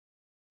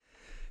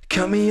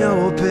Cut me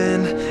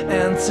open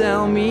and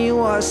tell me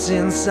what's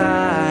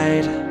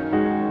inside.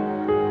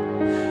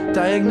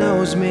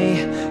 Diagnose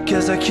me,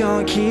 cause I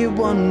can't keep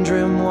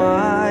wondering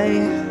why.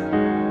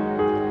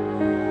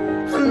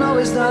 I know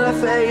it's not a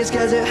phase,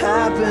 cause it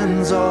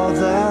happens all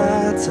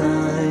the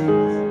time.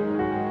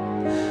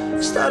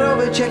 Start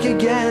over, check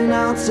again,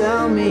 now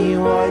tell me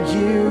what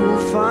you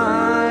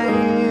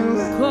find.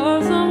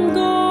 Cause I'm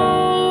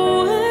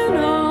going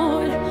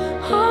on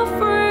a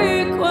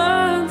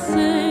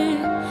frequency.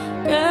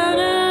 Can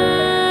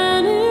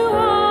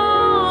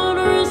anyone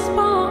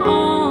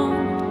respond?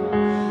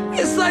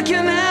 It's like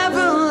an avalanche.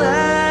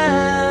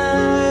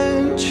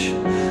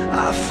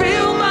 I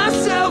feel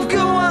myself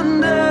go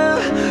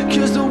under,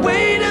 cause the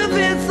weight of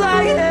it's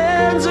like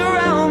hands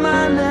around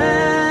my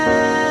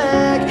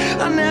neck.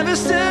 I never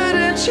stood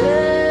a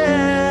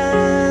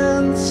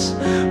chance.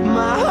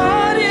 My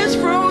heart is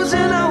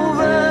frozen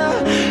over,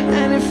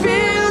 and it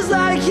feels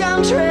like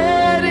I'm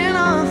treading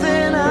on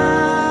thin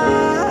ice.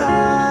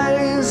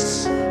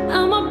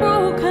 Am I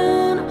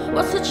broken?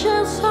 What's the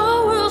chance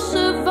I will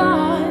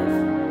survive?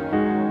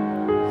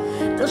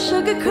 Don't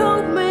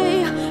sugarcoat me,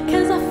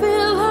 cause I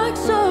feel like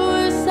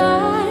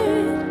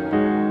suicide.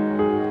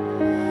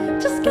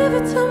 Just give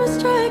it to me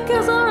straight,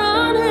 cause I'm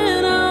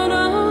running out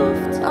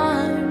of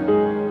time.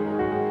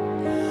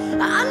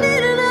 I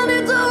need an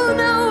antidote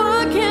now,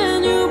 what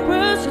can you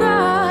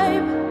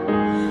prescribe?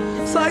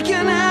 It's like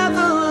an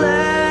avalanche.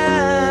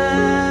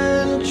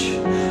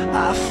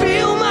 I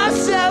feel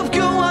myself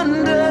go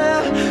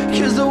under,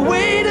 cause the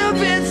weight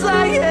of it's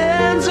like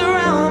hands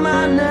around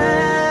my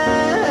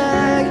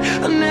neck.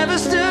 I never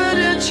stood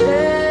a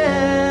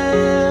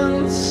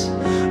chance.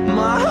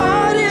 My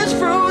heart is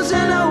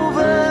frozen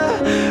over,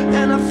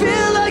 and I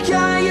feel like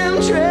I am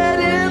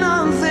treading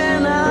on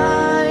thin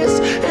ice,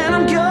 and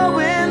I'm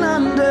going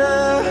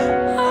under.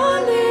 I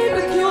need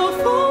a cure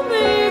for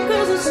me,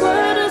 cause I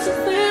swear doesn't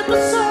fit the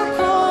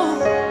circle.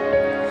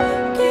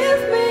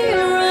 Give me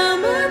a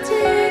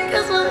remedy,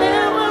 cause my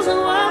hair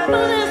wasn't white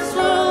for this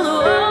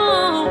world.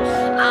 Oh,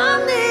 I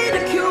need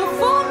a cure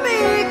for me,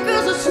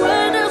 cause I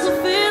swear doesn't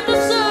fit the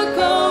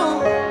circle.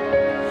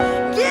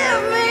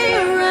 Give me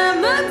a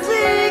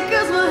remedy,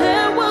 cause my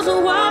hair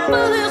wasn't white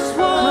for this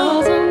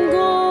world. Cause I'm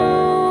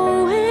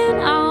going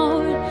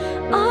out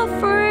of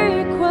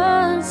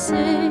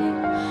frequency.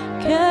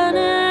 Can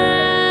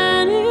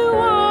anyone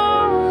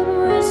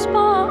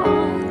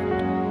respond?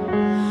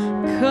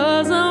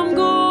 Cause I'm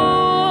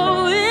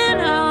going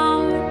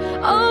out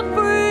of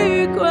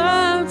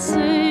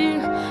frequency.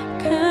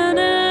 Can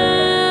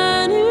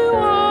anyone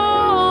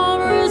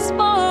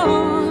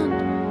respond?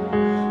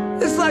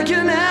 It's like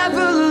an avalanche.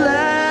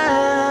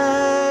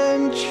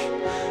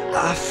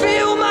 I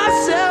feel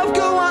myself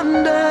go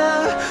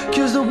under,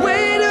 cause the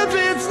weight of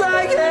it's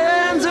like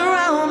hands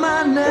around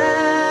my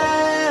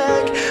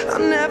neck. I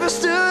never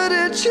stood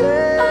a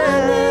chance. I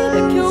need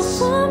a cure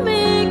for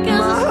me, cause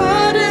My it's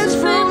heart is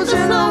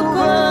frozen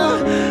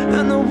over,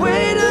 and the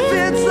weight of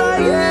it's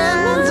like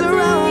hands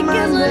around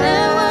my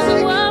neck.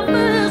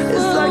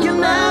 It's like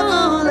an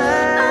avalanche.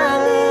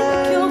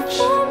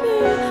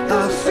 I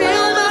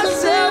feel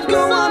myself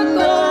go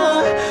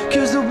under,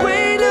 cause the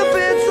weight of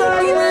it's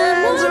like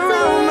hands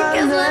around my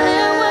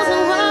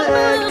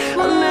neck.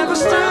 I never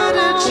stood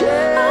a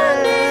chance.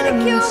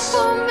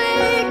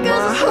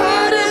 My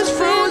heart is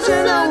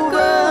frozen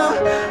over,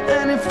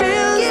 and it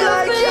feels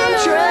like I'm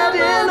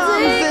treading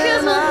on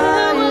thin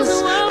ice,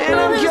 and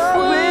I'm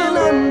going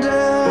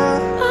under.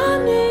 I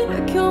need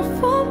a cure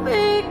for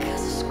me,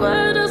 cause the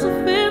square doesn't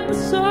fit the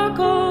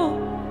circle.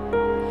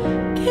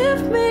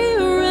 Give me a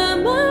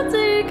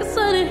remedy, cause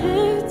when it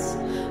hits,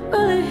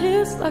 well it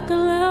hits like a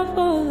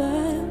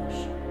avalanche.